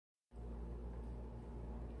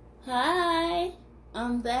Hi,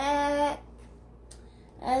 I'm back.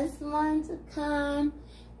 I just wanted to come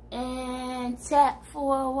and chat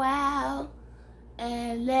for a while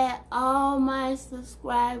and let all my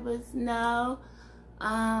subscribers know,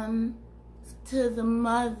 to the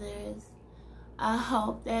mothers, I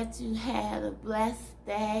hope that you had a blessed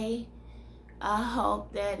day. I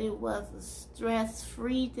hope that it was a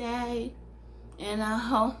stress-free day, and I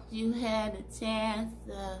hope you had a chance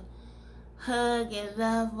to hug and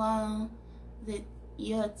love on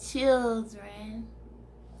your children.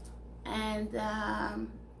 And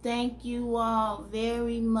thank you all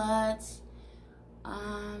very much.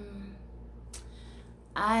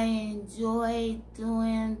 I enjoyed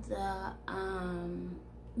doing the,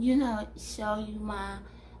 show you my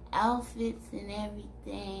outfits and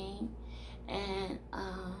everything, and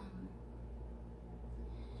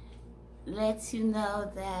let you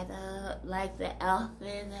know that, like the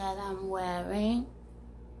outfit that I'm wearing,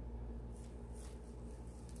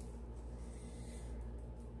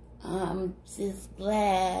 I'm just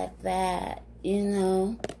glad that,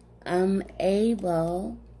 I'm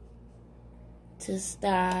able to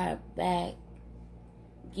start back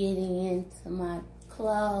getting into my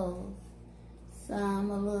clothes. So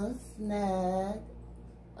I'm a little snug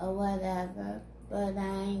or whatever, but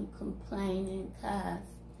I ain't complaining because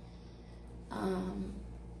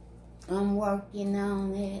I'm working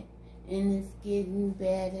on it and it's getting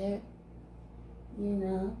better,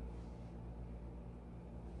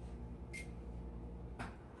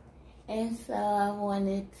 And so I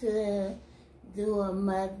wanted to do a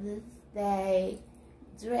Mother's Day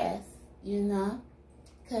dress,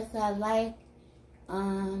 because I like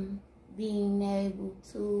being able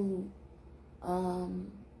to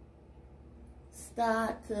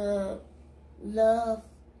start to love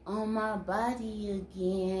on my body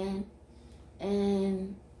again.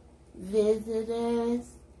 And visitors,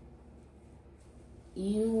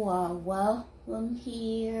 you are welcome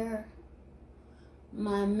here.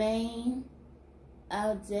 My main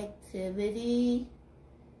objectivity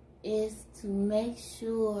is to make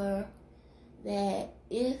sure that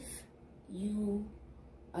if you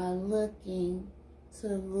are looking to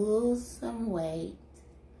lose some weight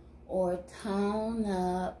or tone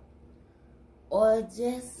up or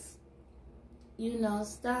just,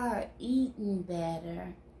 start eating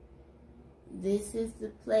better, this is the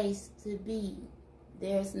place to be.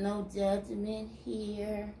 There's no judgment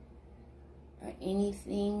here or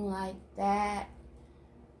anything like that.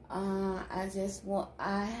 I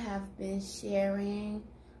have been sharing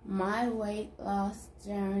my weight loss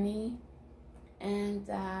journey, and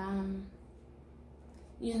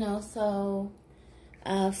so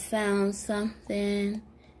I found something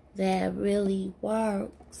that really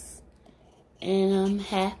works, and I'm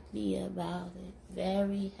happy about it,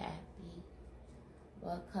 very happy,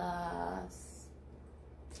 because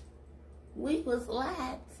we was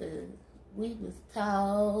lied to. We was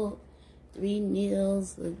told 3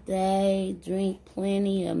 meals a day, drink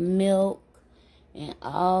plenty of milk, and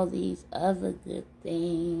all these other good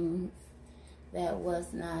things. That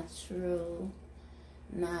was not true.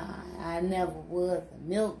 Nah, I never was a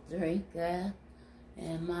milk drinker,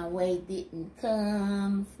 and my weight didn't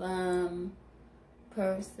come from,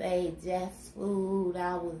 per se, just food.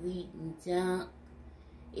 I was eating junk.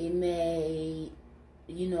 It made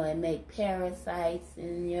parasites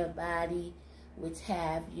in your body, which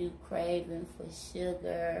have you craving for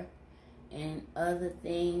sugar and other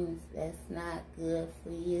things that's not good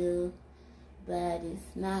for you. But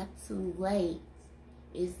it's not too late.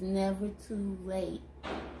 It's never too late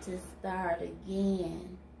to start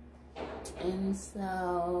again. And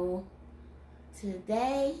so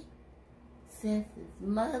today, since it's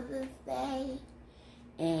Mother's Day,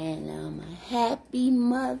 and I'm a happy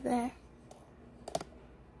mother,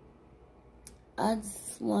 I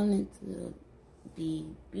just wanted to be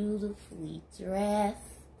beautifully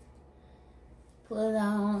dressed, put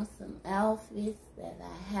on some outfits that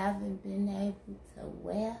I haven't been able to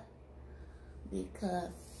wear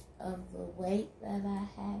because of the weight that I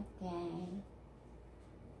have gained.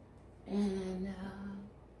 And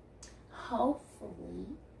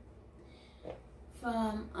hopefully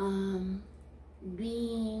from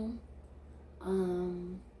being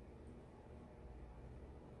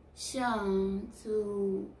shown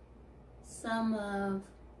to some of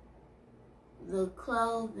the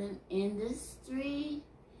clothing industry,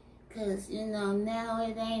 because now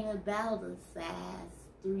it ain't about a size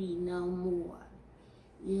 3 no more.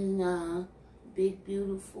 Big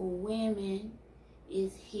Beautiful Women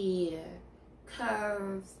is here,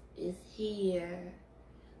 Curves is here,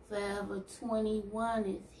 Forever 21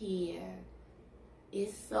 is here.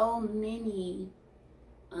 It's so many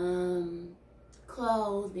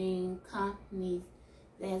clothing companies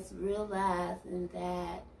that's realizing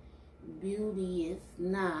that beauty is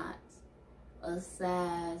not a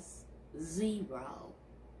size 0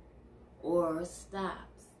 or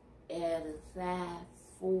stops at a size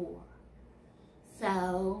 4.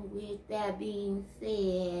 So with that being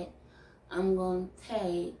said, I'm going to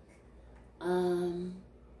take I'm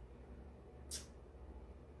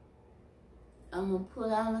going to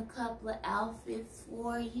put on a couple of outfits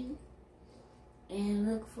for you and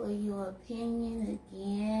look for your opinion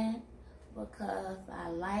again, because I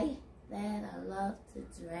like that. I love to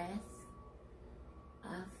dress.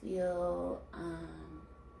 I feel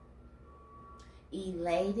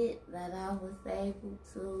elated that I was able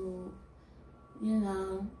to,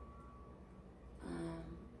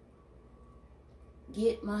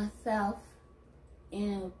 get myself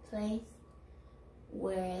in a place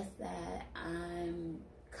where it's that I'm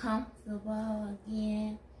comfortable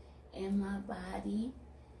again in my body.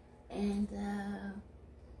 And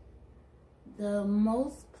the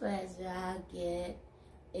most pleasure I get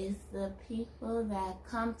is the people that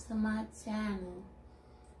come to my channel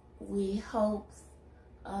with hopes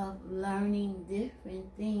of learning different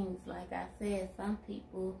things. Like I said, some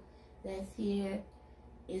people that's here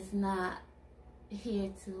is not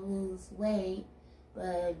here to lose weight,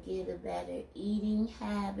 but get a better eating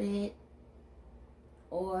habit,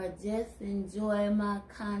 or just enjoy my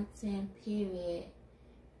content, period.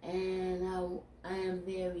 And I am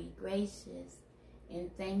very gracious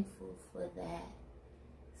and thankful for that.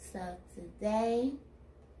 So today,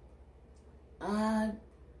 I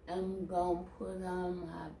am going to put on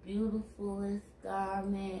my beautifulest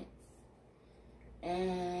garments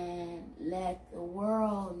and let the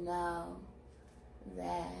world know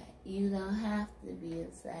that you don't have to be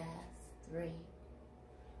a size 3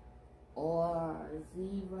 or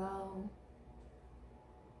 0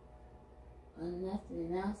 or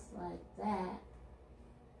nothing else like that,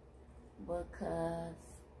 because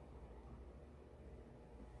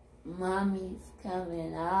mommies come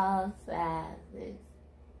in all sizes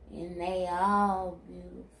and they all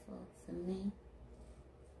beautiful to me.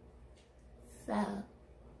 So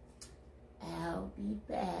I'll be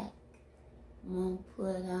back. I'm going to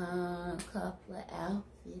put on a couple of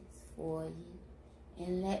outfits for you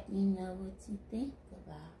and let me know what you think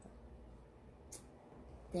about it.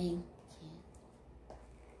 Thank you.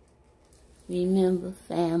 Remember,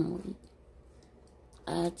 family,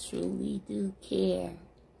 I truly do care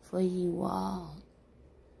for you all.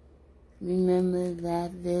 Remember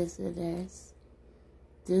that, visitors,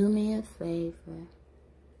 do me a favor.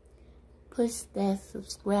 Push that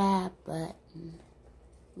subscribe button,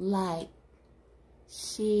 like,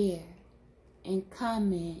 share, and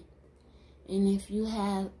comment. And if you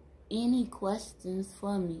have any questions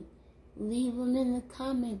for me, leave them in the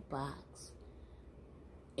comment box.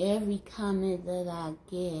 Every comment that I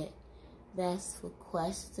get that's for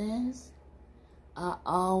questions, I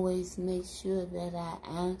always make sure that I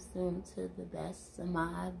answer them to the best of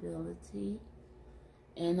my ability,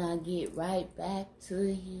 and I get right back to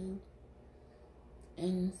you.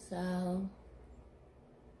 And so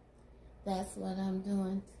that's what I'm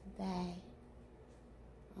doing today.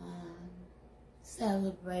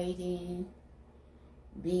 Celebrating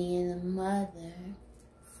being a mother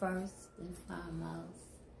first and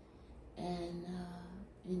foremost, and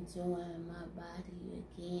enjoying my body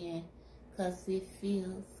again, because it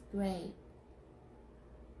feels great.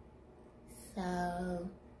 So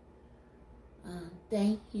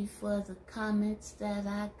thank you for the comments that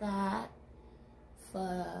I got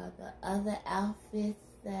for the other outfits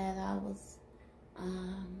that I was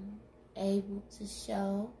able to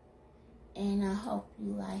show, and I hope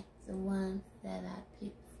you like the ones that I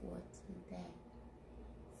picked for today.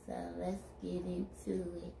 So let's get into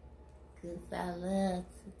it, because I love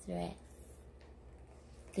to dress.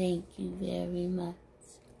 Thank you very much.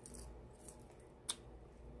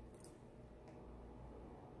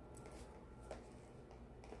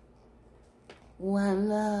 One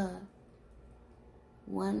love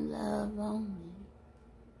only.